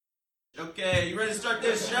Okay, you ready to start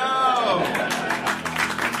this show?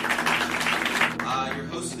 Your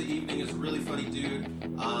host of the evening is a really funny dude.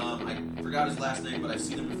 I forgot his last name, but I've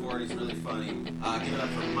seen him before and he's really funny. Give it up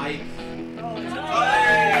for Mike.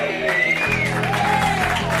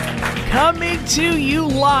 Coming to you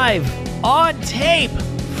live on tape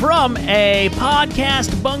from a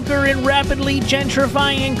podcast bunker in rapidly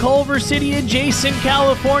gentrifying Culver City adjacent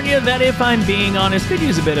California that, if I'm being honest, could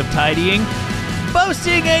use a bit of tidying.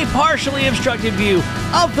 Boasting a partially obstructed view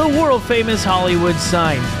of the world-famous Hollywood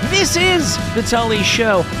sign. This is The Tully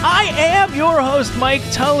Show. I am your host, Mike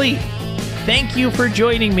Tully. Thank you for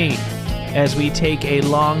joining me as we take a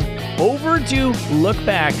long overdue look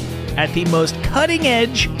back at the most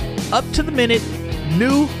cutting-edge, up-to-the-minute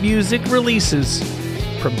new music releases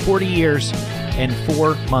from 40 years and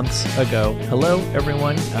 4 months ago. Hello,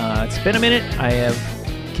 everyone. It's been a minute. I have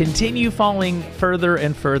continued falling further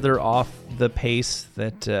and further off the pace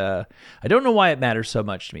that I don't know why it matters so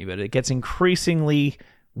much to me, but it gets increasingly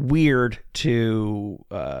weird to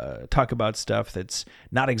talk about stuff that's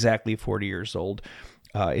not exactly 40 years old.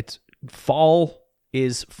 It's fall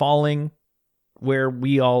is falling where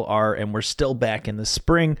we all are, and we're still back in the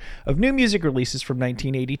spring of new music releases from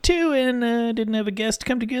 1982, and didn't have a guest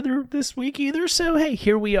come together this week either, so hey,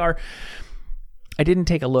 here we are. I didn't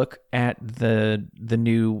take a look at the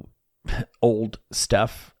new old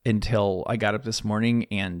stuff until I got up this morning,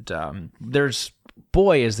 and is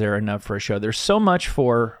there enough for a show. There's so much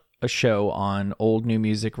for a show on old new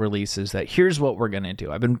music releases that here's what we're going to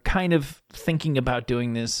do. I've been kind of thinking about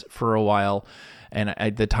doing this for a while, and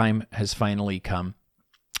the time has finally come.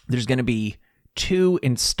 There's going to be 2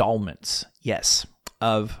 installments, yes,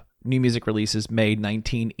 of new music releases made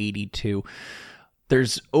 1982.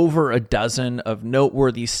 There's over a dozen of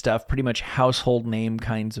noteworthy stuff, pretty much household name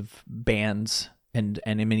kinds of bands and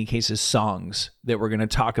in many cases songs that we're going to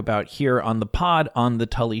talk about here on the pod, on The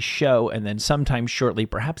Tully Show. And then sometime shortly,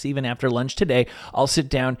 perhaps even after lunch today, I'll sit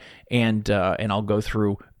down and I'll go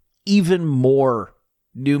through even more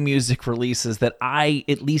new music releases that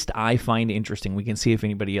at least I find interesting. We can see if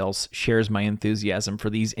anybody else shares my enthusiasm for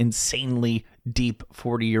these insanely deep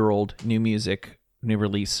 40-year-old new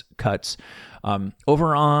release cuts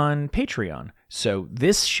over on Patreon. So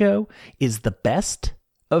this show is the best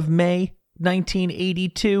of May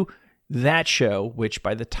 1982. That show, which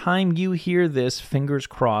by the time you hear this, fingers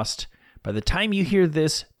crossed, by the time you hear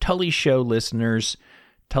this, Tully Show listeners,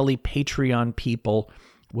 Tully Patreon people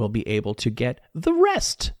will be able to get the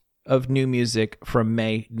rest of new music from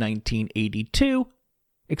May 1982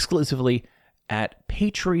 exclusively at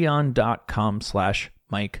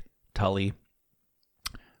patreon.com/Mike Tully.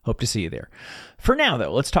 Hope to see you there. For now,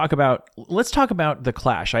 though, let's talk about The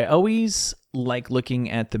Clash. I always like looking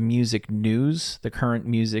at the music news, the current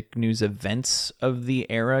music news events of the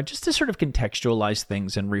era, just to sort of contextualize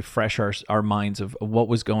things and refresh our minds of what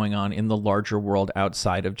was going on in the larger world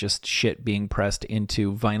outside of just shit being pressed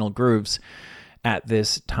into vinyl grooves at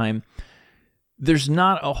this time. There's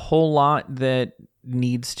not a whole lot that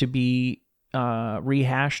needs to be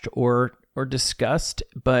rehashed or discussed,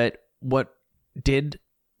 but what did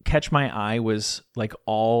catch my eye was like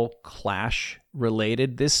all Clash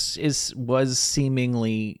related. This was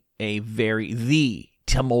seemingly the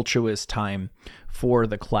tumultuous time for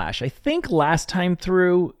the Clash. I think last time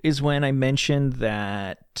through is when I mentioned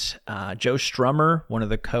that Joe Strummer, one of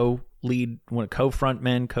the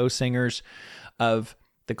co-frontmen, co-singers of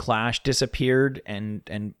the Clash, disappeared,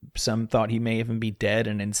 and some thought he may even be dead,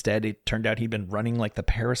 and instead it turned out he'd been running like the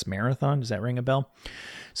Paris Marathon. Does that ring a bell?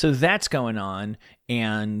 So that's going on,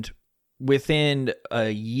 and within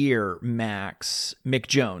a year max, Mick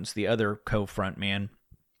Jones, the other co-frontman,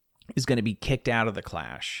 is going to be kicked out of the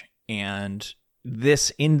Clash. And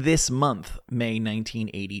in this month, May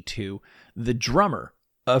 1982, the drummer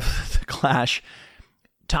of the Clash,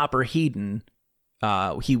 Topper Headon,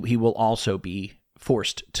 he will also be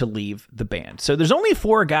forced to leave the band. So there's only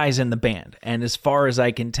 4 guys in the band, and as far as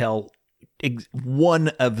I can tell, one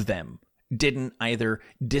of them didn't either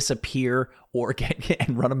disappear or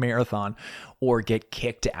and run a marathon or get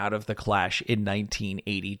kicked out of the Clash in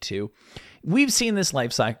 1982. We've seen this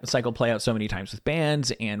life cycle play out so many times with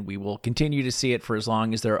bands, and we will continue to see it for as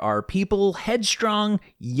long as there are people, headstrong,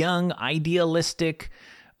 young, idealistic,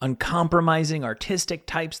 uncompromising artistic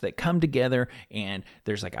types that come together, and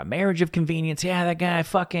there's like a marriage of convenience. Yeah, that guy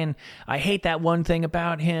I hate that one thing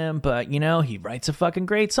about him, but he writes a fucking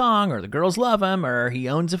great song, or the girls love him, or he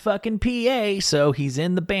owns a fucking PA, so he's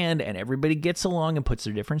in the band, and everybody gets along and puts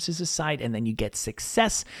their differences aside, and then you get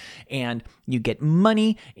success, and you get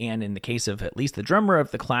money, and in the case of at least the drummer of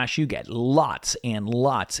the Clash, you get lots and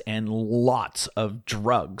lots and lots of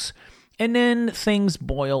drugs. And then things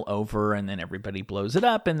boil over and then everybody blows it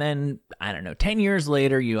up. And then, I don't know, 10 years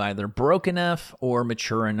later, you either broke enough or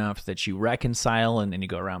mature enough that you reconcile and then you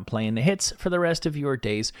go around playing the hits for the rest of your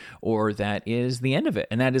days, or that is the end of it.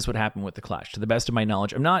 And that is what happened with The Clash. To the best of my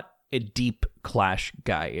knowledge, I'm not a deep Clash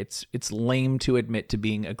guy. It's lame to admit to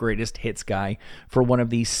being a greatest hits guy for one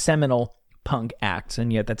of these seminal punk acts,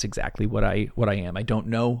 and yet that's exactly what I am. I don't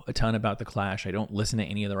know a ton about The Clash. I don't listen to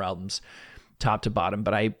any of their albums top to bottom,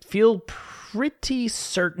 but I feel pretty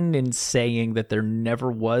certain in saying that there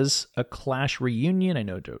never was a Clash reunion. I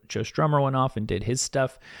know Joe Strummer went off and did his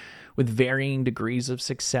stuff with varying degrees of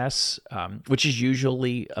success, which is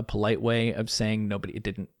usually a polite way of saying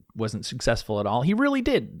wasn't successful at all. He really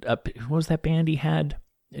did. What was that band he had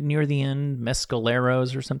near the end?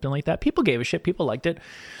 Mescaleros or something like that. People gave a shit. People liked it.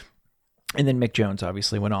 And then Mick Jones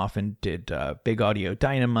obviously went off and did Big Audio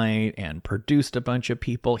Dynamite and produced a bunch of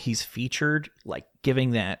people. He's featured, like,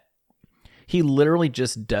 giving that. He literally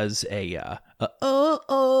just does a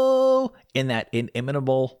in that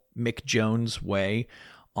inimitable Mick Jones way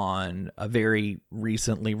on a very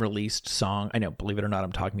recently released song. I know, believe it or not,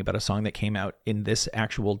 I'm talking about a song that came out in this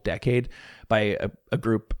actual decade by a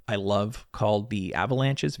group I love called The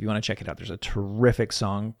Avalanches. If you want to check it out, there's a terrific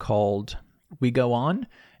song called We Go On.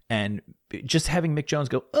 And just having Mick Jones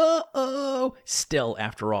go, still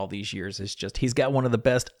after all these years is just, he's got one of the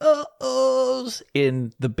best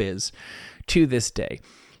in the biz to this day.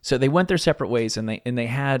 So they went their separate ways and they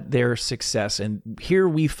had their success. And here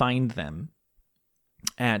we find them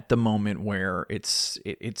at the moment where it's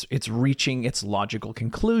reaching its logical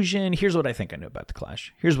conclusion. Here's what I think I know about The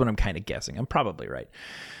Clash. Here's what I'm kind of guessing. I'm probably right.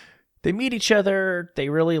 They meet each other. They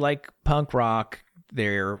really like punk rock.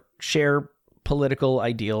 They share political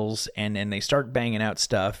ideals, and then they start banging out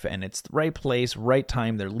stuff, and it's the right place, right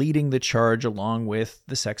time. They're leading the charge along with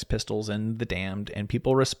the Sex Pistols and the Damned, and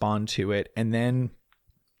people respond to it. And then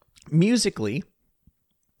musically,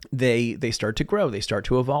 they start to grow. They start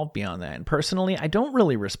to evolve beyond that. And personally, I don't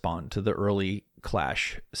really respond to the early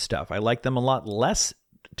Clash stuff. I like them a lot less,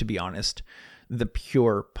 to be honest, the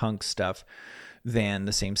pure punk stuff, than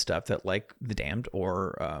the same stuff that, like, the Damned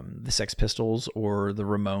or the Sex Pistols or the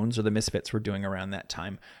Ramones or the Misfits were doing around that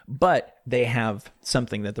time. But they have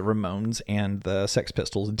something that the Ramones and the Sex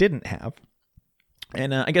Pistols didn't have.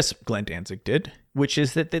 And I guess Glenn Danzig did, which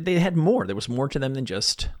is that they had more. There was more to them than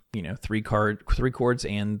just, three chords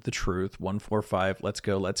and the truth, 1, 4, 5, let's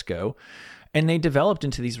go. And they developed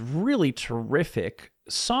into these really terrific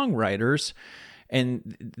songwriters.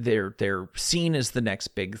 And they're seen as the next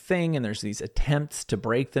big thing, and there's these attempts to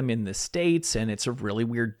break them in the States, and it's a really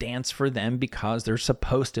weird dance for them because they're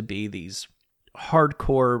supposed to be these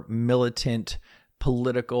hardcore, militant,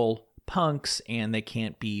 political punks, and they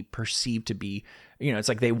can't be perceived to be, it's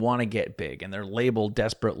like they want to get big, and their label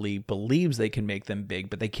desperately believes they can make them big,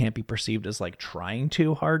 but they can't be perceived as, like, trying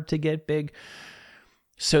too hard to get big.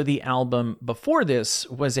 So the album before this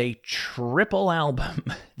was a triple album.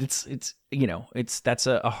 That's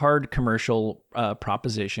a hard commercial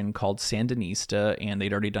proposition called Sandinista, and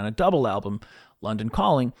they'd already done a double album, London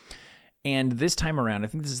Calling. And this time around, I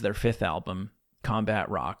think this is their fifth album, Combat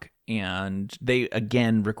Rock, and they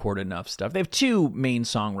again record enough stuff. They have two main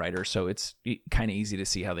songwriters, so it's kind of easy to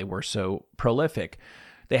see how they were so prolific.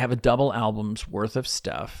 They have a double album's worth of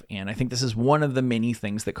stuff, and I think this is one of the many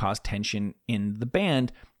things that cause tension in the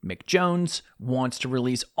band. Mick Jones wants to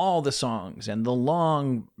release all the songs and the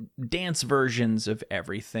long dance versions of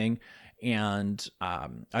everything, and I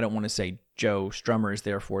don't want to say Joe Strummer is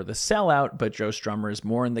therefore the sellout, but Joe Strummer is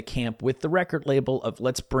more in the camp with the record label of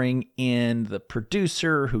let's bring in the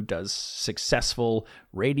producer who does successful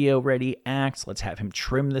radio-ready acts. Let's have him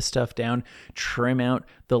trim this stuff down, trim out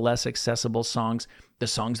the less accessible songs. The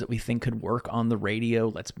songs that we think could work on the radio,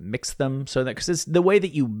 let's mix them so that, because it's the way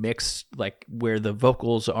that you mix, like, where the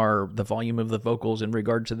vocals are, the volume of the vocals in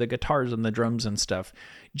regard to the guitars and the drums and stuff.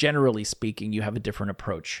 Generally speaking, you have a different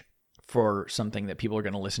approach for something that people are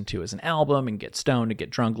going to listen to as an album and get stoned and get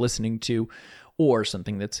drunk listening to, or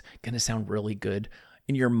something that's going to sound really good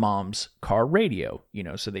in your mom's car radio,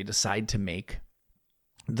 so they decide to make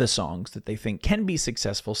the songs that they think can be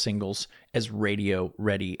successful singles as radio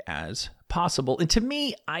ready as possible. And to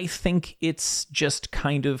me, I think it's just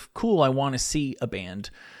kind of cool. I want to see a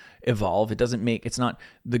band evolve. It's not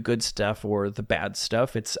the good stuff or the bad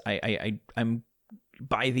stuff. I'm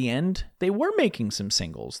by the end, they were making some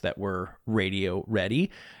singles that were radio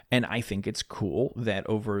ready. And I think it's cool that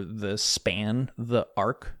over the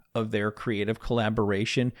arc of their creative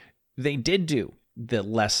collaboration, they did do the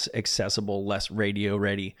less accessible, less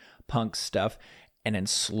radio-ready punk stuff. and then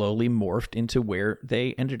slowly morphed into where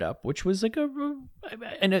they ended up, which was like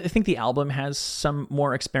and I think the album has some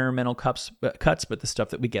more experimental cuts, but the stuff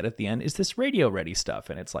that we get at the end is this radio-ready stuff.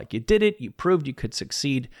 And it's like, you did it, you proved you could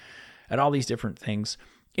succeed at all these different things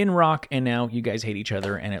in rock, and now you guys hate each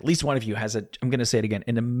other, and at least one of you has I'm going to say it again,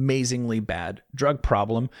 an amazingly bad drug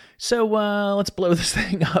problem. So let's blow this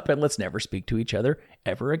thing up, and let's never speak to each other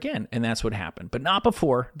ever again. And that's what happened. But not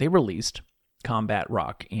before they released Combat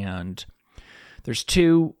Rock. And there's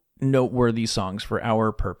two noteworthy songs for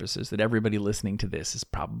our purposes that everybody listening to this is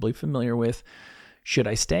probably familiar with. Should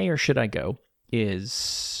I Stay or Should I Go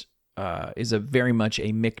is a very much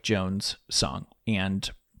a Mick Jones song. And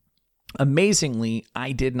amazingly,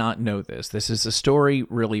 I did not know this. This is a story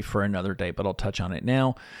really for another day, but I'll touch on it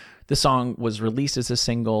now. The song was released as a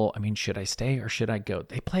single. I mean, Should I Stay or Should I Go?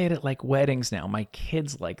 They play it at like weddings now. My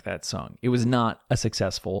kids like that song. It was not a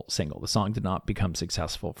successful single. The song did not become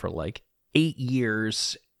successful for like 8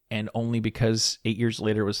 years, and only because 8 years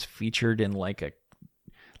later it was featured in like a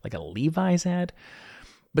Levi's ad.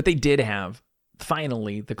 But they did have,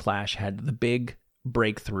 finally, The Clash had the big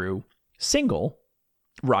breakthrough single,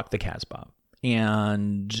 Rock the Casbah.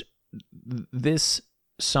 And this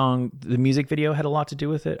song, the music video had a lot to do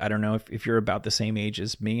with it. I don't know if you're about the same age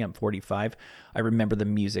as me. I'm 45. I remember the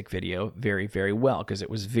music video very, very well because it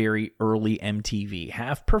was very early MTV.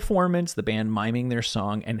 Half performance, the band miming their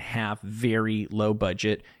song, and half very low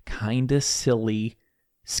budget, kind of silly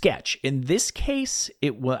sketch. In this case,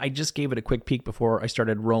 I just gave it a quick peek before I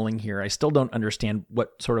started rolling here. I still don't understand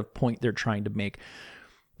what sort of point they're trying to make,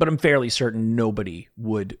 but I'm fairly certain nobody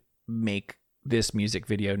would make this music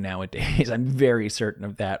video nowadays. I'm very certain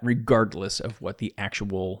of that, regardless of what the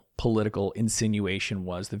actual political insinuation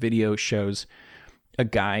was. The video shows a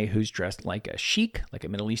guy who's dressed like a sheik, like a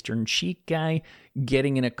Middle Eastern sheik guy,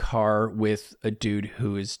 getting in a car with a dude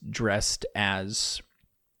who is dressed as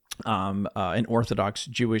an Orthodox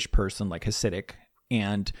Jewish person, like Hasidic,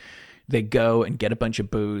 and they go and get a bunch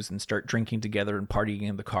of booze and start drinking together and partying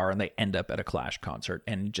in the car, and they end up at a Clash concert.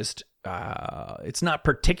 And just, it's not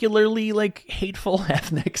particularly like hateful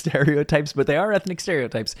ethnic stereotypes, but they are ethnic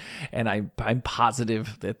stereotypes. And I'm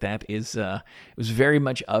positive that is, it was very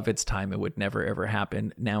much of its time. It would never, ever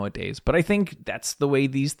happen nowadays. But I think that's the way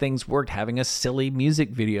these things worked. Having a silly music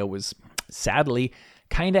video was sadly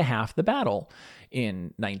kind of half the battle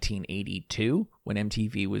in 1982 when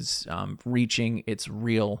MTV was reaching its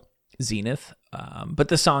real zenith. But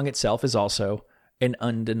the song itself is also an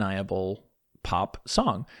undeniable pop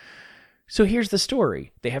song. So here's the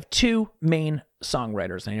story. They have two main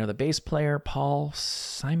songwriters. I know the bass player, Paul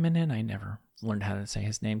Simonon. I never learned how to say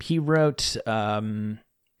his name. He wrote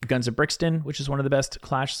Guns of Brixton, which is one of the best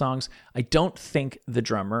Clash songs. I don't think the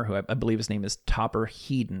drummer, who I believe his name is Topper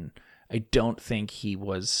Headon, I don't think he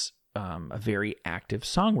was a very active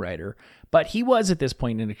songwriter, but he was at this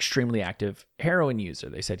point an extremely active heroin user.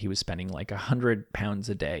 They said he was spending like £100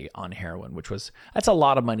 a day on heroin, that's a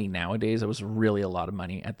lot of money nowadays. It was really a lot of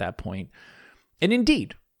money at that point. And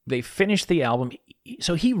indeed, they finished the album.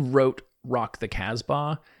 So he wrote Rock the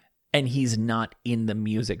Casbah, and he's not in the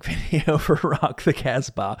music video for Rock the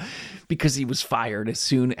Casbah because he was fired as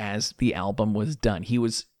soon as the album was done.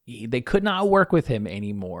 They could not work with him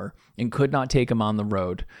anymore and could not take him on the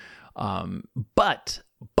road.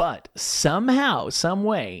 But somehow, some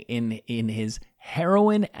way in his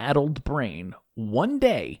heroin-addled brain, one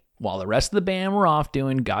day, while the rest of the band were off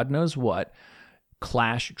doing God knows what,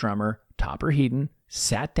 Clash drummer Topper Headon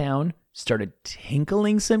sat down, started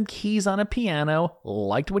tinkling some keys on a piano,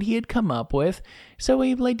 liked what he had come up with, so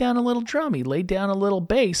he laid down a little drum, he laid down a little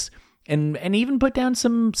bass, and even put down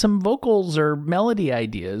some vocals or melody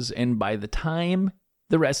ideas. And by the time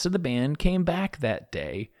the rest of the band came back that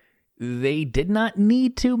day, they did not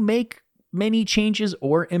need to make many changes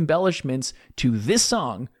or embellishments to this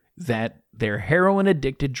song that their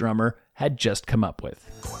heroin-addicted drummer had just come up with.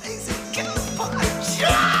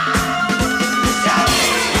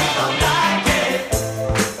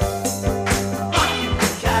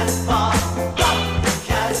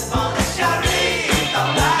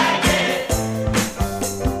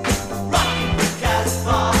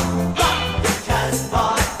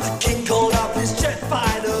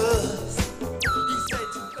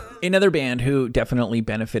 Another band who definitely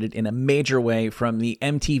benefited in a major way from the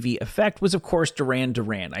MTV effect was, of course, Duran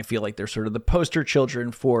Duran. I feel like they're sort of the poster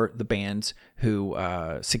children for the bands who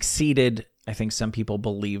succeeded, I think some people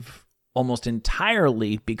believe, almost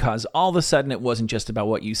entirely because all of a sudden it wasn't just about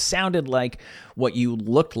what you sounded like, what you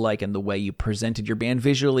looked like, and the way you presented your band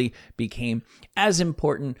visually became as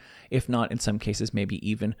important, if not in some cases maybe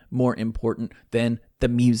even more important than the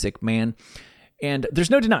music, man. And there's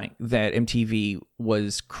no denying that MTV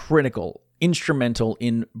was critical, instrumental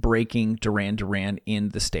in breaking Duran Duran in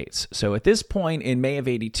the States. So at this point in May of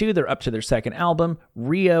 82, they're up to their second album,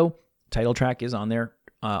 Rio. Title track is on there,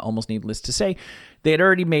 almost needless to say. They had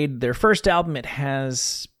already made their first album. It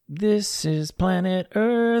has This Is Planet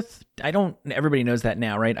Earth. Everybody knows that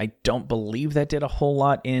now, right? I don't believe that did a whole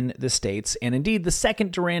lot in the States. And indeed, the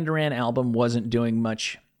second Duran Duran album wasn't doing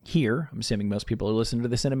much here. I'm assuming most people who listen to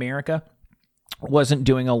this in America wasn't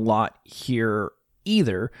doing a lot here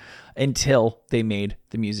either until they made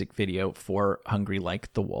the music video for Hungry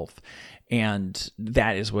Like the Wolf. And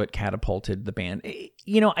that is what catapulted the band.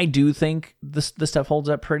 I do think the stuff holds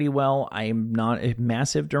up pretty well. I'm not a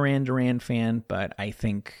massive Duran Duran fan, but I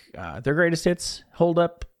think their greatest hits hold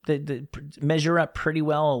up, they measure up pretty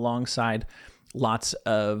well alongside lots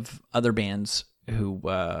of other bands who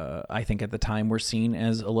I think at the time were seen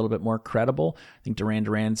as a little bit more credible. I think Duran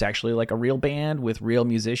Duran's actually like a real band with real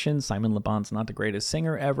musicians. Simon Le Bon's not the greatest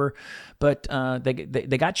singer ever, but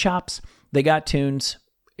they got chops, they got tunes.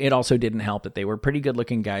 It also didn't help that they were pretty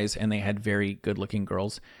good-looking guys and they had very good-looking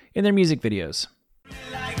girls in their music videos.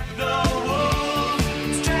 Like the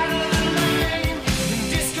wolves, straddle the line,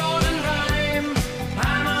 discord and rhyme.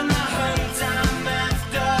 I'm on the hunt, I'm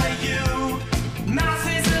after you. Mouth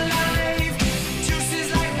is alive, juice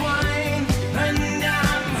is like wine, and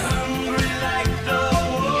I'm hungry like the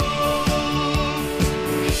wolf.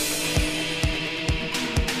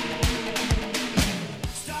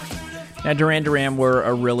 Now, Duran Duran were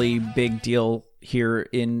a really big deal here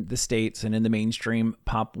in the States and in the mainstream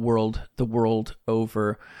pop world, the world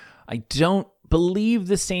over. I don't believe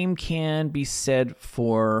the same can be said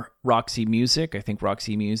for Roxy Music. I think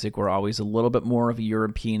Roxy Music were always a little bit more of a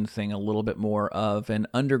European thing, a little bit more of an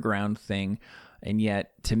underground thing. And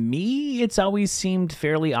yet, to me, it's always seemed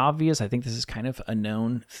fairly obvious. I think this is kind of a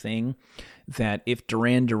known thing that if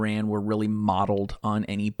Duran Duran were really modeled on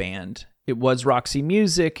any band, it was Roxy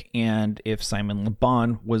Music, and if Simon Le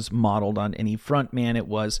Bon was modeled on any frontman, it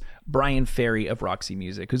was Brian Ferry of Roxy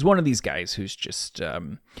Music, who's one of these guys who's just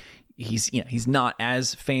he's not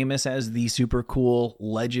as famous as the super cool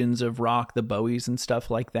legends of rock, the Bowies and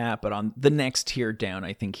stuff like that, but on the next tier down,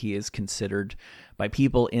 I think he is considered by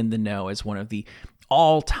people in the know as one of the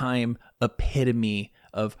all-time epitome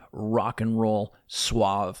of rock and roll,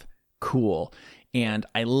 suave, cool. And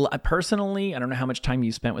I personally, I don't know how much time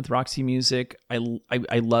you spent with Roxy Music. I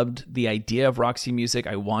loved the idea of Roxy Music.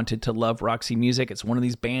 I wanted to love Roxy Music. It's one of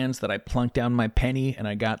these bands that I plunked down my penny and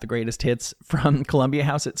I got the greatest hits from Columbia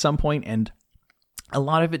House at some point. And a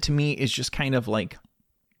lot of it to me is just kind of like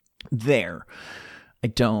there. I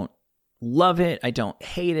don't love it. I don't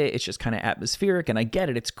hate it. It's just kind of atmospheric and I get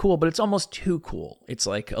it. It's cool, but it's almost too cool. It's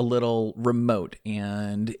like a little remote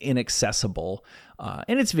and inaccessible.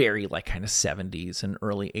 And it's very like kind of 70s and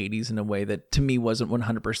early 80s in a way that to me wasn't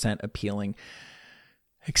 100% appealing,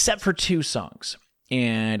 except for two songs.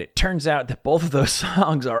 And it turns out that both of those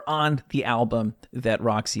songs are on the album that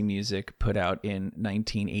Roxy Music put out in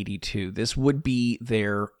 1982. This would be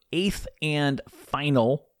their 8th and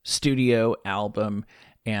final studio album.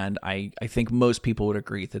 And I think most people would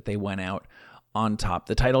agree that they went out on top.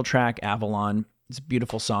 The title track, Avalon, it's a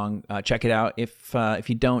beautiful song. Check it out if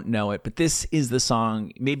you don't know it. But this is the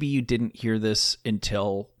song. Maybe you didn't hear this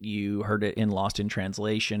until you heard it in Lost in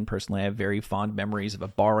Translation. Personally, I have very fond memories of a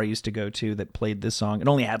bar I used to go to that played this song. It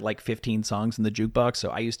only had like 15 songs in the jukebox, so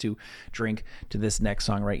I used to drink to this next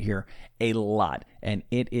song right here a lot. And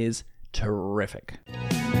it is terrific.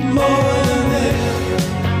 More than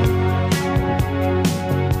this.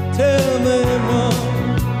 Tell me one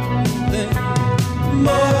thing,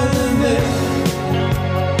 more than this.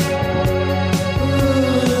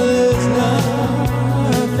 There's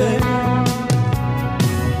nothing.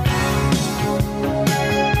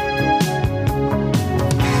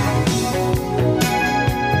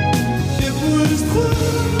 It was fun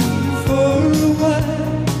for a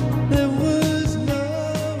while. There was no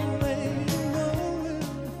way.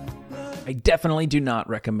 I definitely do not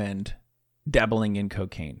recommend dabbling in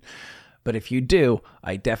cocaine. But if you do,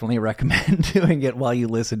 I definitely recommend doing it while you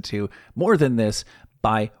listen to More Than This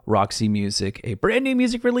by Roxy Music, a brand new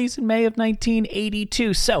music release in May of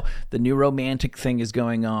 1982. So the new romantic thing is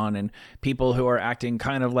going on, and people who are acting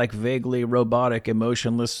kind of like vaguely robotic,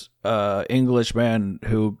 emotionless Englishmen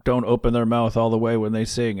who don't open their mouth all the way when they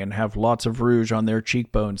sing and have lots of rouge on their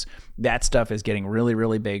cheekbones. That stuff is getting really,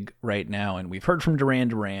 really big right now. And we've heard from Duran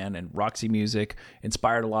Duran, and Roxy Music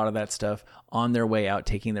inspired a lot of that stuff on their way out,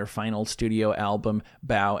 taking their final studio album,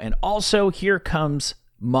 Bow. And also here comes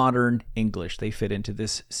Modern English. They fit into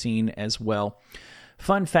this scene as well.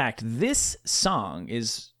 Fun fact, this song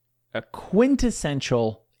is a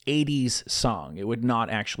quintessential 80s song. It would not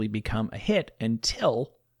actually become a hit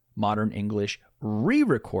until Modern English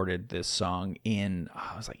re-recorded this song in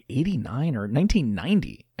it was like 89 or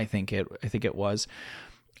 1990, I think it was.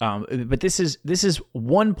 But this is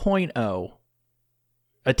 1.0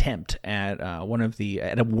 attempt at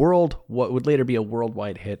what would later be a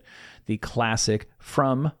worldwide hit, the classic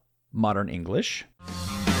from Modern English. I'll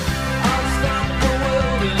stop the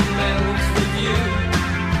world and melt with you.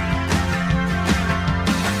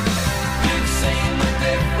 You've seen the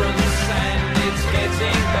difference and it's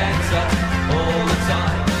getting better all the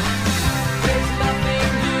time. There's nothing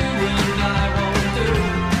you and I won't do.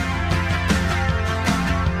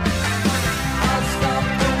 I'll stop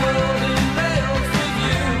the world and melt with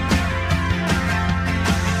you.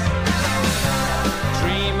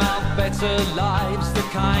 Dream out better lives, the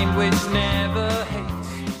kind which never hates.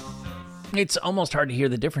 It's almost hard to hear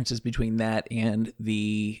the differences between that and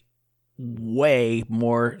the way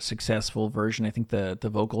more successful version. I think the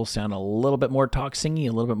vocals sound a little bit more talk singy,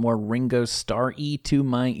 a little bit more Ringo Starr-y to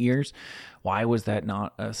my ears. Why was that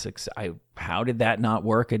not a success? How did that not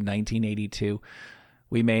work in 1982?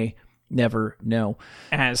 We may never know.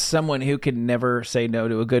 As someone who can never say no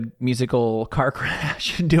to a good musical car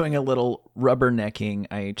crash, doing a little rubbernecking,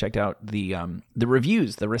 I checked out the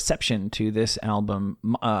reviews, the reception to this album.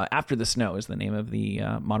 After the Snow is the name of the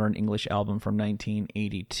Modern English album from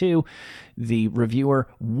 1982. The reviewer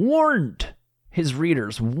warned his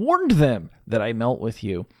readers, warned them that I Melt With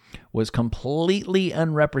You was completely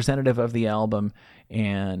unrepresentative of the album,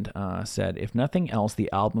 and said, if nothing else,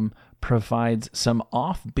 the album provides some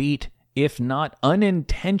offbeat, if not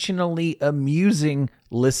unintentionally amusing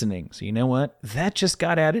listening. So you know what? That just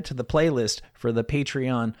got added to the playlist for the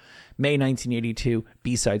Patreon May 1982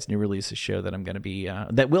 B-Sides New Releases show that I'm going to be,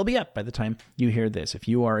 that will be up by the time you hear this. If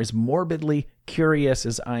you are as morbidly curious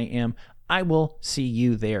as I am, I will see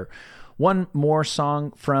you there. One more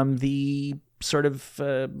song from the sort of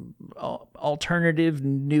alternative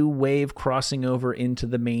new wave crossing over into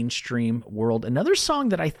the mainstream world. Another song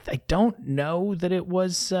that I don't know that it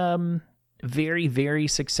was very, very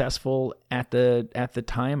successful at the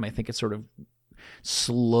time. I think it sort of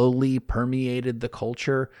slowly permeated the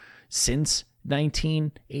culture since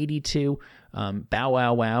 1982. Bow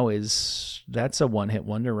Wow Wow that's a one-hit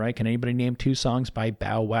wonder, right? Can anybody name two songs by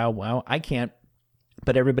Bow Wow Wow? I can't.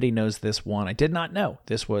 But everybody knows this one. I did not know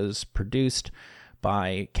this was produced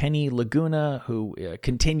by Kenny Laguna, who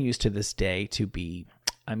continues to this day to be,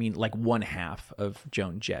 like one half of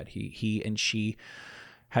Joan Jett. He and she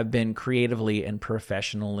have been creatively and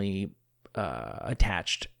professionally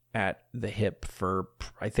attached at the hip for,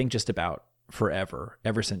 I think, just about forever,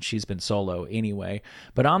 ever since she's been solo anyway.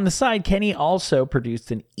 But on the side, Kenny also produced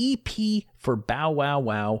an EP for Bow Wow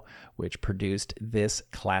Wow, which produced this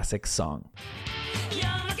classic song. You're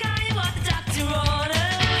the guy what the doctor ordered.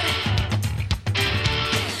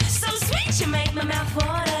 So sweet you make my mouth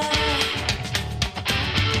water.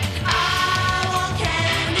 I want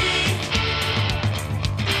candy.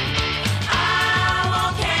 I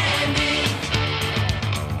want candy.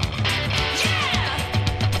 Yeah.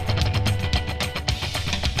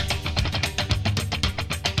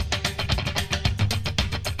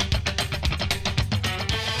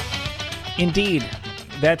 Indeed,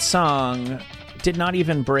 that song did not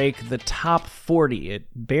even break the top 40. It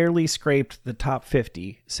barely scraped the top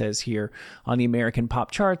 50, says here, on the American pop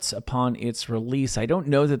charts upon its release. I don't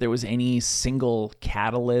know that there was any single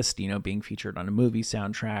catalyst, being featured on a movie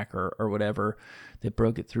soundtrack or whatever, that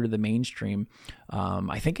broke it through to the mainstream.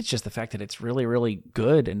 I think it's just the fact that it's really, really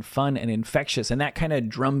good and fun and infectious, and that kind of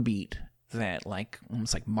drum beat, that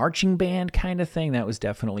almost like marching band kind of thing, that was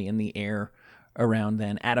definitely in the air around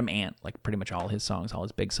then. Adam Ant, like pretty much all his songs, all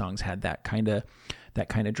his big songs had that kind of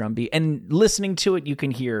drum beat. And listening to it, you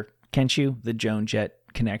can hear, can't you, the Joan Jett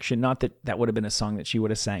connection? Not that that would have been a song that she would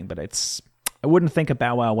have sang, but I wouldn't think of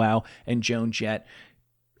Bow Wow Wow and Joan Jett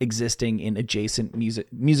existing in adjacent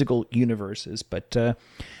musical universes, but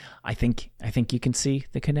I think you can see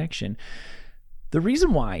the connection. The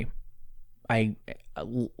reason why I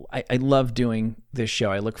love doing this show,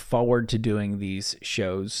 I look forward to doing these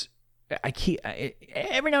shows.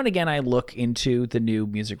 Every now and again, I look into the new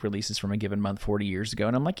music releases from a given month 40 years ago,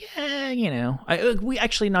 and I'm like, we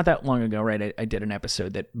actually not that long ago, right? I did an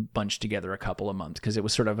episode that bunched together a couple of months because it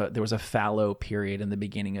was sort of there was a fallow period in the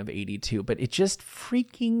beginning of 82, but it just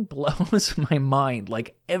freaking blows my mind,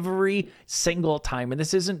 like every single time. And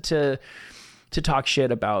this isn't to talk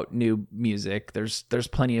shit about new music. There's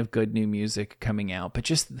plenty of good new music coming out, but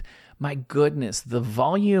just, my goodness, the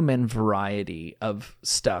volume and variety of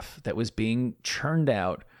stuff that was being churned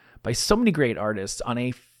out by so many great artists on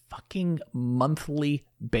a fucking monthly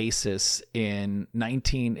basis in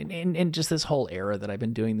just this whole era that I've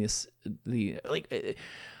been doing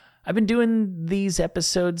I've been doing these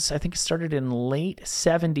episodes. I think it started in late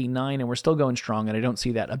 79 and we're still going strong, and I don't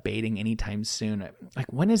see that abating anytime soon.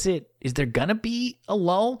 Like, when is there gonna be a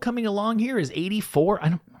lull coming along here? Is 84?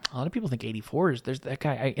 A lot of people think 84 is, there's that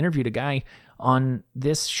guy, I interviewed a guy on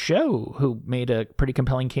this show who made a pretty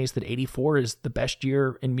compelling case that 84 is the best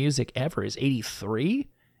year in music ever. Is 83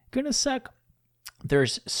 gonna suck?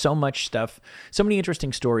 There's so much stuff, so many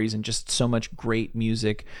interesting stories, and just so much great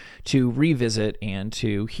music to revisit and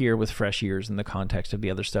to hear with fresh ears in the context of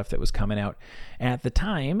the other stuff that was coming out at the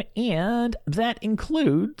time. And that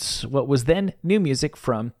includes what was then new music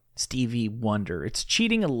from Stevie Wonder. It's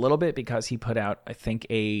cheating a little bit because he put out, I think,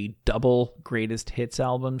 a double greatest hits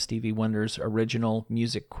album, Stevie Wonder's original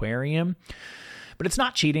Musicquarium. But it's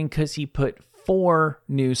not cheating because he put 4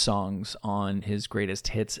 new songs on his greatest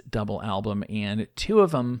hits double album, and 2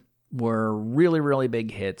 of them were really, really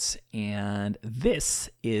big hits, and this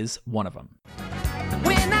is one of them.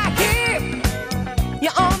 When I hear you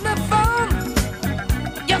on the phone,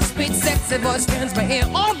 your sweet, sexy voice turns my ear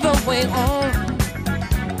all the way on.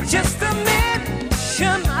 Just a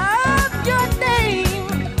mention of your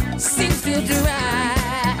name seems to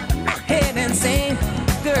drive my head insane.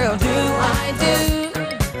 Girl, do I do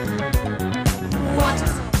what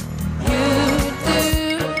you do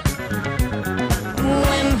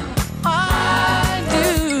when I do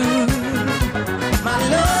my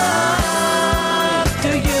love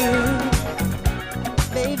to you,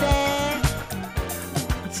 baby?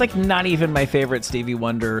 It's like not even my favorite Stevie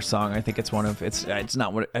Wonder song. I think it's it's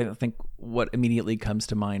not what I don't think what immediately comes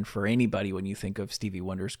to mind for anybody when you think of Stevie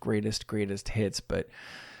Wonder's greatest hits, but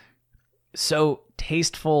so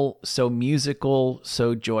tasteful, so musical,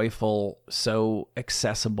 so joyful, so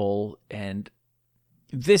accessible, and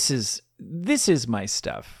this is my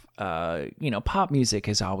stuff. Pop music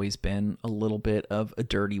has always been a little bit of a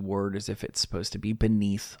dirty word, as if it's supposed to be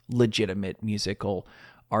beneath legitimate musical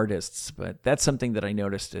artists, but that's something that I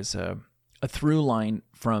noticed as a through line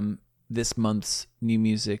from this month's new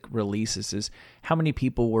music releases, is how many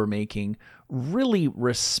people were making really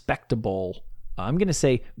respectable, I'm going to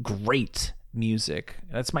say great music.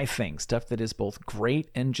 That's my thing. Stuff that is both great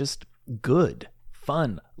and just good,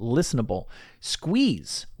 fun, listenable.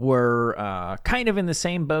 Squeeze were kind of in the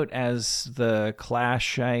same boat as the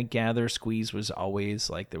Clash, I gather. Squeeze was always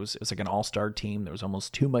like, it was like an all-star team. There was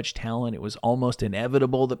almost too much talent. It was almost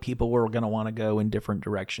inevitable that people were going to want to go in different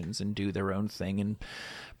directions and do their own thing and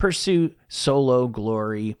pursue solo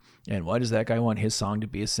glory. And why does that guy want his song to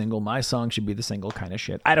be a single? My song should be the single kind of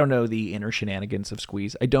shit. I don't know the inner shenanigans of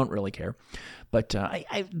Squeeze. I don't really care. But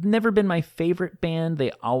I've never been my favorite band.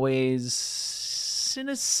 They always, in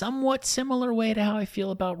a somewhat similar way to how I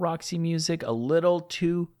feel about Roxy Music, a little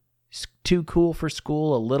too cool for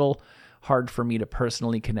school, a little hard for me to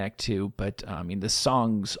personally connect to. But the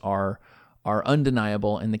songs are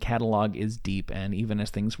undeniable, and the catalog is deep, and even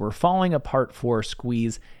as things were falling apart for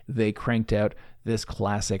Squeeze, they cranked out this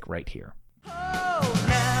classic right here. Oh,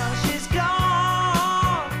 now she's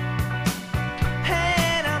gone,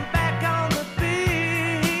 and I'm back on the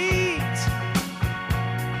beat.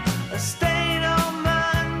 A stain on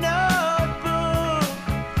my notebook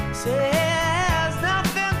says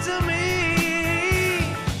nothing to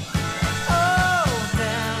me. Oh,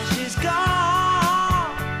 now she's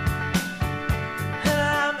gone, and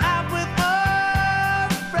I'm out with a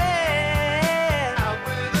friend. Out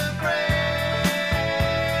with a friend.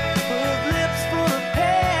 With lips full of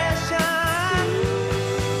passion.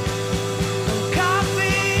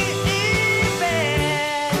 Coffee in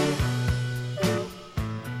bed.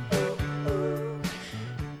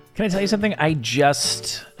 Can I tell you something? I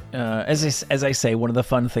just, as I say, one of the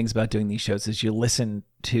fun things about doing these shows is you listen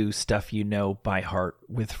to stuff you know by heart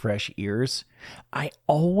with fresh ears. I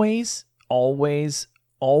always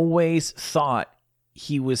thought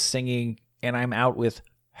he was singing "And I'm Out with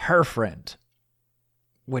Her Friend,"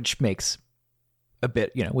 which makes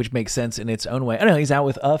which makes sense in its own way. I know he's out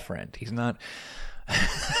with a friend. He's not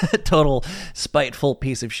a total spiteful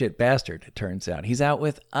piece of shit bastard, it turns out. He's out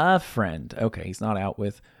with a friend. Okay, he's not out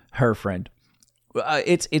with her friend.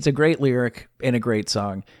 It's a great lyric and a great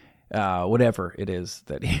song, whatever it is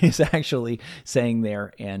that he's actually saying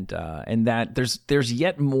there, and that there's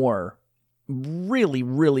yet more really,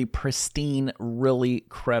 really pristine, really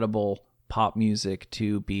credible pop music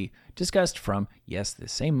to be discussed from, yes, the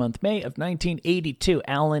same month, May of 1982.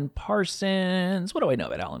 Alan Parsons. What do I know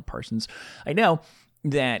about Alan Parsons? I know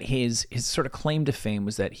that his sort of claim to fame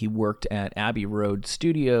was that he worked at Abbey Road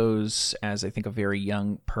Studios as, I think, a very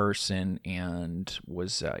young person, and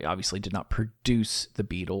was obviously did not produce the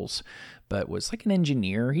Beatles, but was like an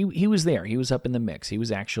engineer. He was there. He was up in the mix. He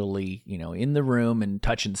was actually, in the room and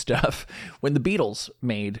touching stuff when the Beatles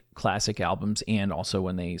made classic albums, and also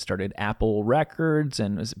when they started Apple Records,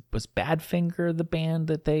 and was Badfinger the band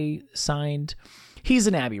that they signed. He's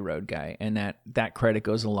an Abbey Road guy, and that credit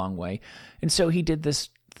goes a long way. And so he did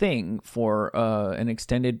this thing for an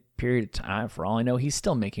extended period of time. For all I know, he's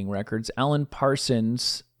still making records. Alan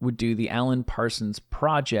Parsons would do the Alan Parsons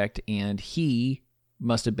Project, and he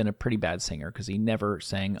must have been a pretty bad singer because he never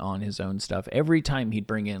sang on his own stuff. Every time he'd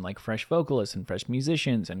bring in like fresh vocalists and fresh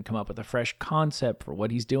musicians and come up with a fresh concept for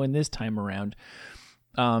what he's doing this time around.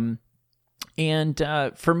 And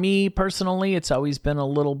for me personally, it's always been a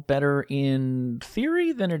little better in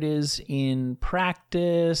theory than it is in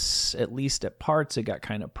practice. At least at parts, it got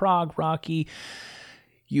kind of prog rocky.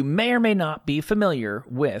 You may or may not be familiar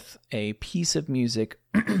with a piece of music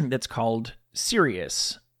that's called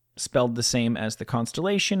Sirius, spelled the same as the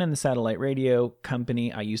constellation and the satellite radio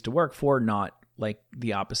company I used to work for, not like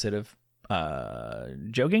the opposite of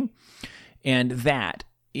joking. And that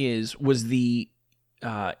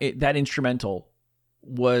that instrumental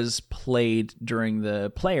was played during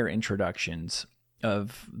the player introductions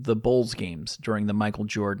of the Bulls games during the Michael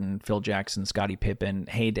Jordan, Phil Jackson, Scottie Pippen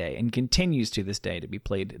heyday, and continues to this day to be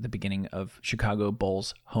played at the beginning of Chicago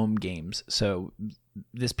Bulls home games. So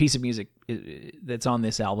this piece of music that's on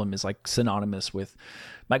this album is like synonymous with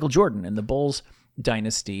Michael Jordan and the Bulls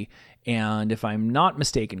dynasty. And if I'm not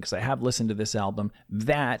mistaken, because I have listened to this album,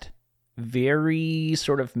 that very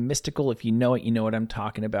sort of mystical, if you know it, you know what I'm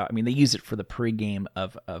talking about. I mean, they use it for the pregame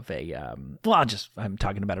of a, I'm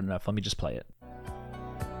talking about it enough. Let me just play it.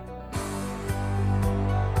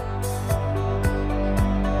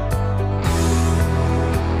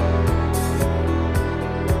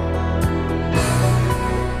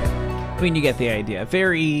 I mean, you get the idea.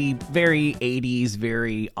 Very, very 80s,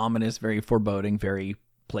 very ominous, very foreboding, very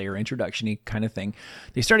player introduction-y kind of thing.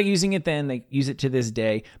 They started using it then, they use it to this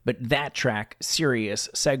day, but that track, Sirius,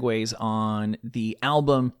 segues on the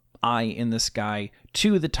album Eye in the Sky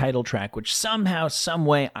to the title track, which somehow, some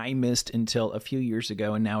way I missed until a few years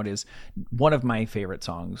ago, and now it is one of my favorite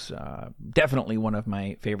songs, definitely one of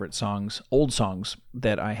my favorite songs, old songs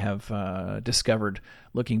that I have discovered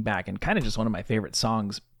looking back, and kind of just one of my favorite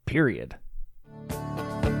songs, period.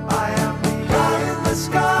 I am the eye in the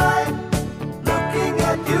sky, looking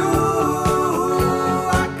at you.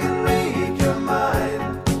 I can read your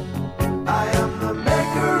mind. I am the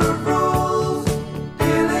maker of rules,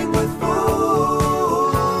 dealing with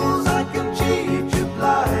fools. I can cheat you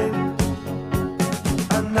blind,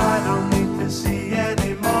 and I don't need to see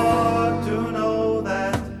anymore to know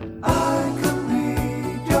that I can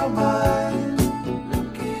read your mind.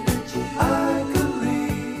 Looking at you, I can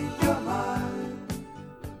read your mind.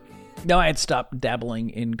 No, I had stopped dabbling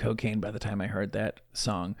in cocaine by the time I heard that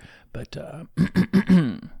song, but I've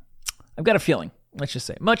got a feeling, let's just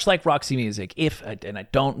say, much like Roxy Music, and I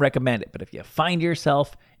don't recommend it, but if you find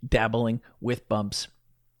yourself dabbling with bumps,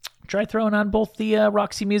 try throwing on both the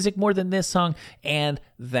Roxy Music More Than This song and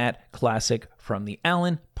that classic from the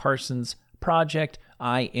Alan Parsons Project,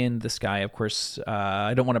 Eye in the Sky. Of course,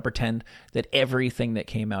 I don't want to pretend that everything that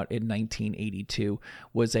came out in 1982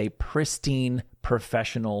 was a pristine,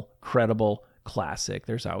 professional, credible classic.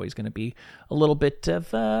 There's always going to be a little bit of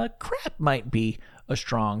crap, might be a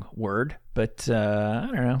strong word, but I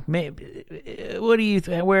don't know. Maybe,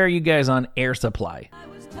 where are you guys on Air Supply? I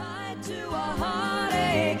was tied to a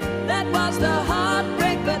heartache. That was the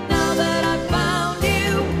heartbreak. But now that I found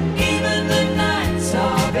you, even the nights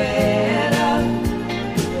are better.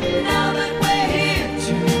 Now that we're here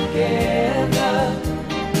together,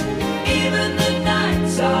 even the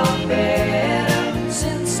nights are better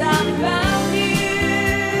since I found you.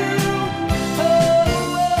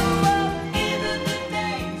 Oh, even the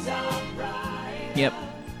days are bright. Yep.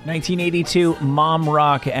 1982, mom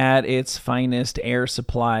rock at its finest, Air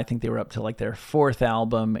Supply. I think they were up to like their fourth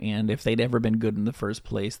album, and if they'd ever been good in the first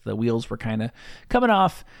place, the wheels were kind of coming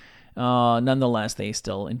off. Nonetheless, they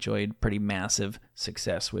still enjoyed pretty massive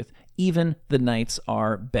success with Even the Nights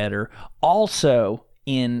Are Better. Also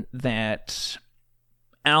in that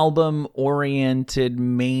album-oriented,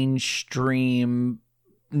 mainstream,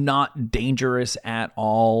 not dangerous at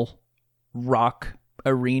all rock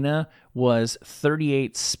arena was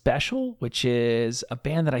 38 Special, which is a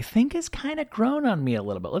band that I think has kind of grown on me a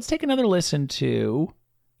little bit. Let's take another listen to,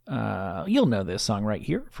 you'll know this song right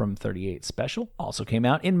here from 38 Special. Also came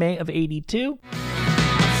out in May of 82. So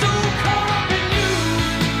come and you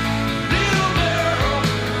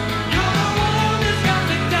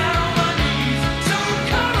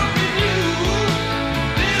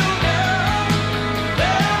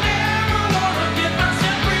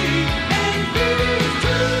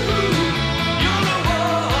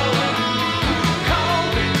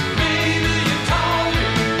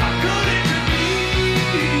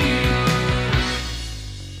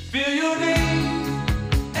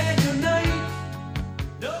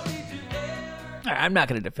I'm not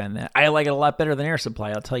going to defend that. I like it a lot better than Air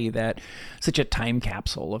Supply, I'll tell you that. Such a time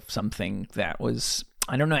capsule of something that was,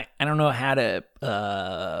 I don't know how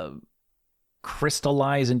to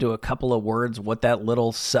crystallize into a couple of words what that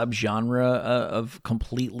little subgenre of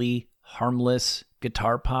completely harmless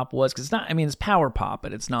guitar pop was. Because it's not, I mean, it's power pop,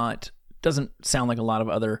 but it's not, doesn't sound like a lot of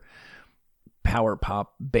other power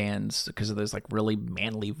pop bands because of those like really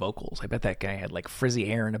manly vocals. I bet that guy had like frizzy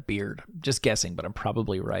hair and a beard. Just guessing, but I'm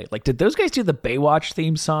probably right. Like, did those guys do the Baywatch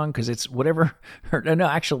theme song? Because it's whatever. No,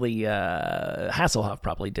 actually, Hasselhoff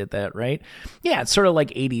probably did that, right? Yeah, it's sort of like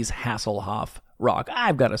 80s Hasselhoff rock.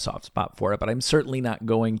 I've got a soft spot for it, but I'm certainly not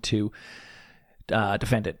going to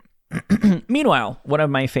defend it. Meanwhile, one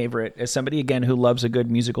of my favorite, as somebody again who loves a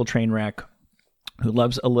good musical train wreck, who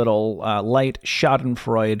loves a little light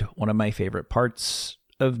Schadenfreude, one of my favorite parts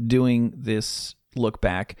of doing this look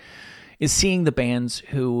back is seeing the bands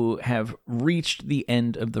who have reached the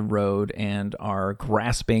end of the road and are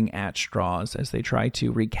grasping at straws as they try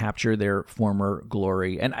to recapture their former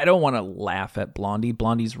glory. And I don't want to laugh at Blondie.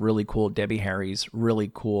 Blondie's really cool. Debbie Harry's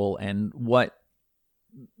really cool. And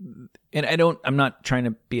I'm not trying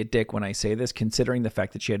to be a dick when I say this, considering the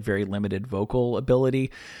fact that she had very limited vocal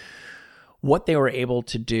ability. What they were able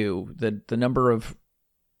to do, the number of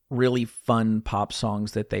really fun pop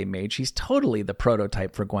songs that they made, she's totally the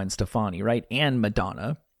prototype for Gwen Stefani, right? And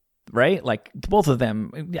Madonna, right? Like, both of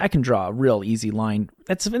them, I can draw a real easy line.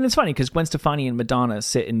 And it's funny because Gwen Stefani and Madonna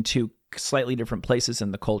sit in two slightly different places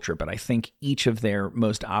in the culture, but I think each of their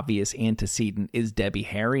most obvious antecedent is Debbie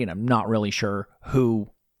Harry, and I'm not really sure who.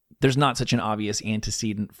 There's not such an obvious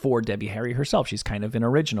antecedent for Debbie Harry herself. She's kind of an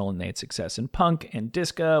original, and they had success in punk and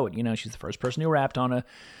disco. And, she's the first person who rapped on a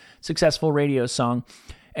successful radio song.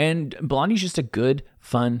 And Blondie's just a good,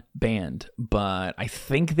 fun band. But I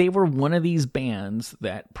think they were one of these bands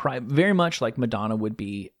that, very much like Madonna would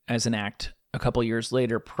be as an act a couple years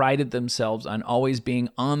later, prided themselves on always being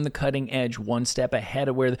on the cutting edge, one step ahead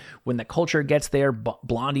of when the culture gets there,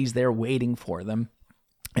 Blondie's there waiting for them.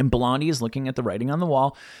 And Blondie is looking at the writing on the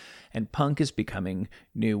wall, and punk is becoming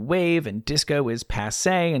new wave, and disco is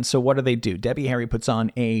passé. And so what do? Debbie Harry puts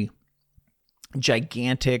on a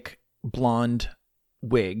gigantic blonde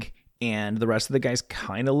wig, and the rest of the guys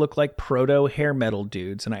kind of look like proto hair metal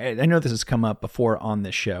dudes. And I know this has come up before on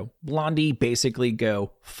this show. Blondie basically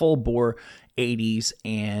go full bore 80s,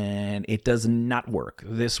 and it does not work.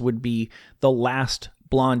 This would be the last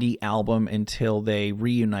Blondie album until they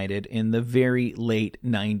reunited in the very late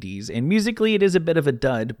 90s. And musically, it is a bit of a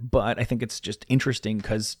dud, but I think it's just interesting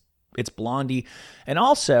because it's Blondie. And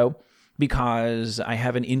also because I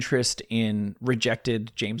have an interest in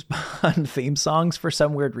rejected James Bond theme songs for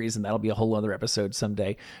some weird reason. That'll be a whole other episode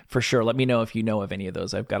someday for sure. Let me know if you know of any of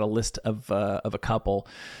those. I've got a list of a couple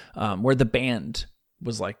where the band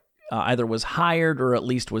was like, either was hired or at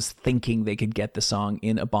least was thinking they could get the song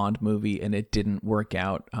in a Bond movie, and it didn't work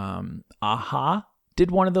out. Aha did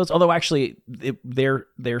one of those, although actually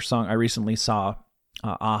their song, I recently saw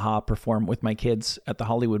Aha perform with my kids at the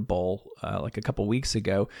Hollywood Bowl like a couple weeks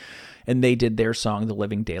ago, and they did their song, The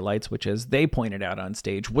Living Daylights, which, as they pointed out on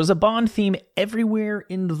stage, was a Bond theme everywhere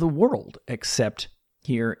in the world except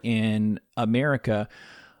here in America.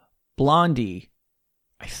 Blondie,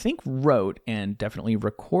 I think, wrote and definitely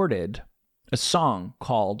recorded a song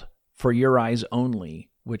called For Your Eyes Only,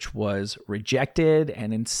 which was rejected,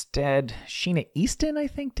 and instead Sheena Easton, I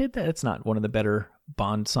think, did that. It's not one of the better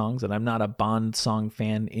Bond songs, and I'm not a Bond song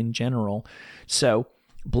fan in general. So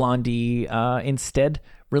Blondie instead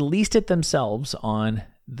released it themselves on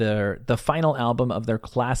the final album of their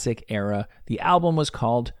classic era. The album was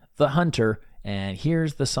called The Hunter, and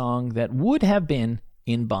here's the song that would have been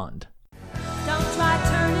in Bond. Don't try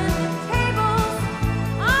turning the tables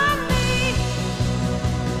on me.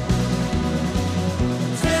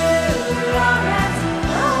 Too long and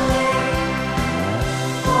lonely,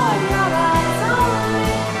 for your eyes only,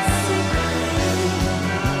 secretly.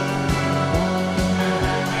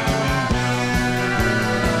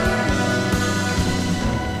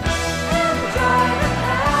 Enjoy the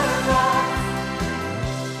paradox.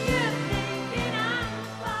 You're thinking I'm a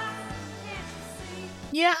fox, can't you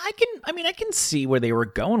see? Yeah, I can see where they were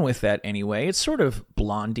going with that anyway. It's sort of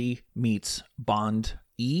Blondie meets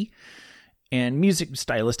Bond-y. And music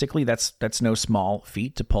stylistically, that's no small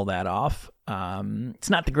feat to pull that off. It's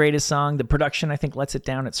not the greatest song. The production, I think, lets it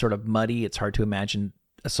down. It's sort of muddy. It's hard to imagine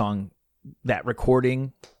a song, that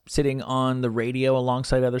recording, sitting on the radio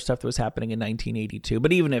alongside other stuff that was happening in 1982.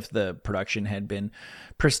 But even if the production had been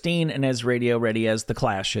pristine and as radio ready as The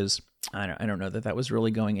Clash's, I don't know that was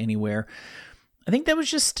really going anywhere. I think that was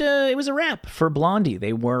just it was a wrap for Blondie.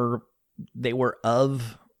 They were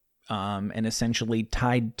of and essentially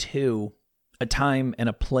tied to a time and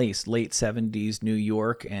a place, late 70s New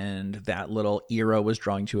York, and that little era was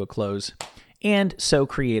drawing to a close. And so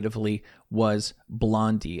creatively was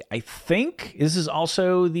Blondie. I think this is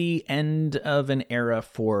also the end of an era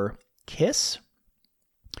for Kiss.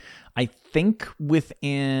 I think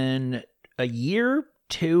within a year,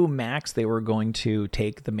 2 max, they were going to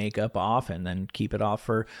take the makeup off and then keep it off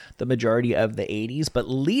for the majority of the 80s. But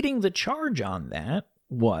leading the charge on that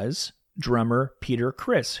was drummer Peter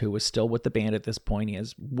Criss, who was still with the band at this point. He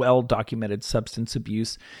has well-documented substance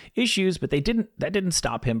abuse issues, but that didn't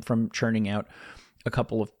stop him from churning out a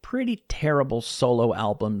couple of pretty terrible solo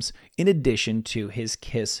albums in addition to his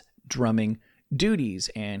Kiss drumming duties.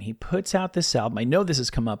 And he puts out this album. I know this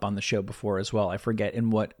has come up on the show before as well. I forget in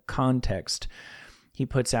what context. He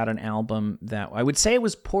puts out an album that I would say it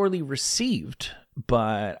was poorly received,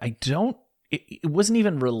 but it wasn't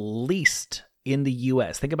even released in the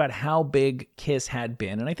US. Think about how big Kiss had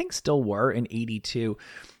been, and I think still were, in 82.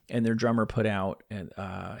 And their drummer put out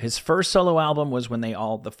his first solo album was when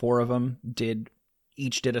the 4 of them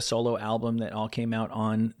each did a solo album that all came out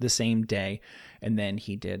on the same day. And then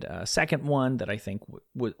he did a second one that I think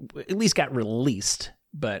at least got released,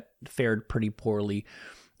 but fared pretty poorly.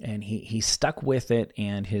 And he stuck with it,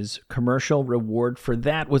 and his commercial reward for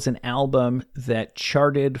that was an album that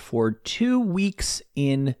charted for 2 weeks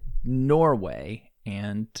in Norway.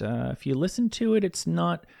 And if you listen to it, it's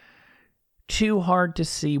not too hard to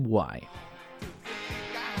see why.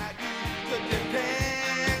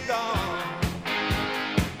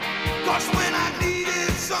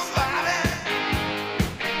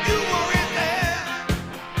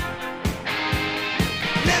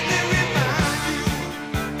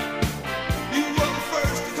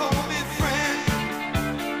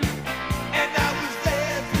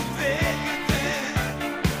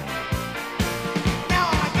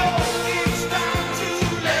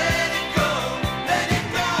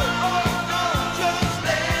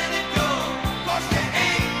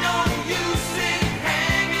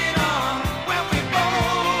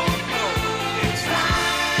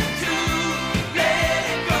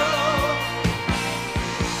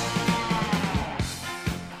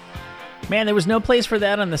 Man, there was no place for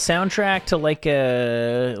that on the soundtrack to like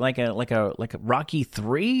a Rocky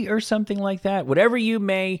 3 or something like that. Whatever you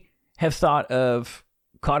may have thought of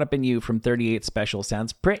Caught Up in You from 38 Special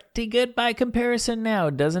sounds pretty good by comparison now,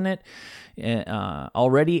 doesn't it?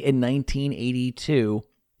 Already in 1982,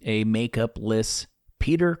 a makeup-less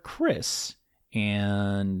Peter Criss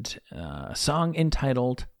and a song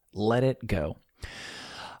entitled Let It Go.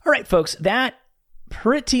 All right, folks, that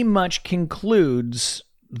pretty much concludes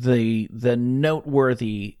the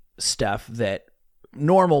noteworthy stuff that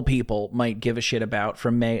normal people might give a shit about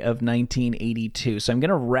from May of 1982. So I'm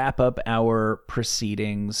going to wrap up our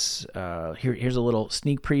proceedings. Here's a little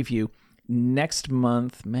sneak preview. Next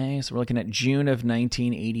month, May, so we're looking at June of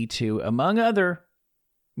 1982. Among other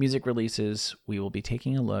music releases, we will be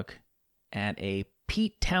taking a look at a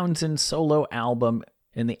Pete Townsend solo album,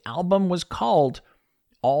 and the album was called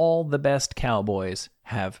All the Best Cowboys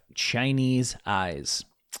Have Chinese Eyes.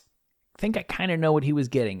 I think I kind of know what he was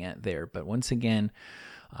getting at there, but once again,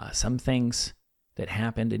 some things that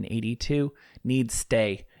happened in 82 need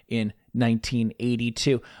stay in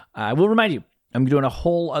 1982. I will remind you, I'm doing a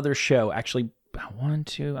whole other show. Actually,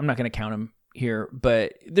 I'm not going to count them here,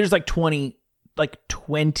 but there's like 20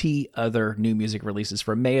 other new music releases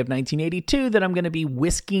from May of 1982 that I'm going to be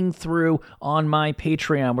whisking through on my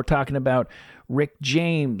Patreon. We're talking about Rick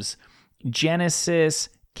James, Genesis,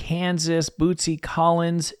 Kansas, Bootsy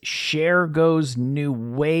Collins, Cher Goes New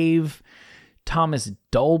Wave, Thomas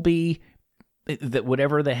Dolby,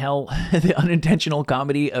 whatever the hell, the unintentional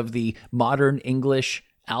comedy of the modern English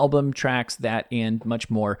album tracks, that and much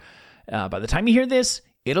more. By the time you hear this,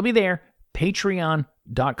 it'll be there.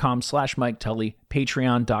 Patreon.com/Mike Tully,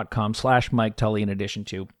 Patreon.com/Mike Tully, in addition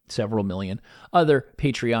to several million other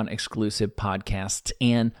Patreon exclusive podcasts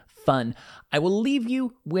and fun. I will leave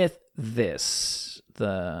you with this.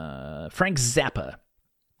 The Frank Zappa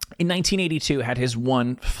in 1982 had his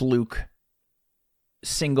one fluke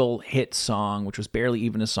single hit song, which was barely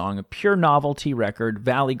even a song, a pure novelty record,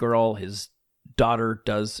 Valley Girl. His daughter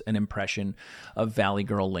does an impression of Valley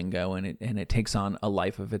Girl lingo, and it takes on a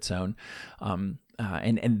life of its own. And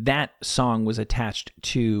that song was attached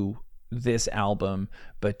to this album,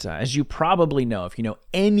 but as you probably know, if you know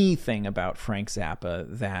anything about Frank Zappa,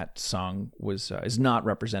 that song is not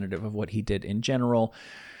representative of what he did in general.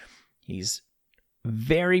 He's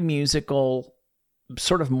very musical,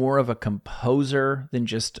 sort of more of a composer than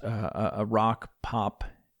just a rock pop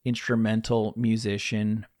instrumental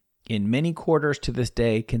musician. in many quarters to this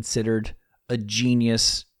day considered a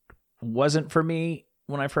genius. Wasn't for me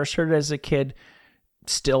when I first heard it as a kid,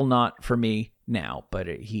 still not for me now, but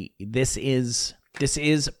this is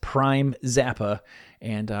prime Zappa,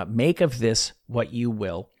 and make of this what you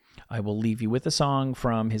will. I will leave you with a song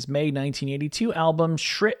from his May 1982 album,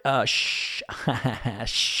 Ship,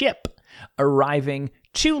 Arriving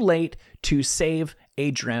Too Late to Save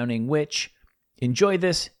a Drowning Witch. Enjoy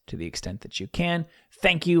this to the extent that you can.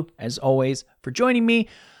 Thank you, as always, for joining me.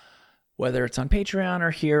 Whether it's on Patreon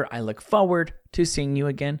or here, I look forward to seeing you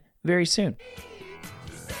again very soon.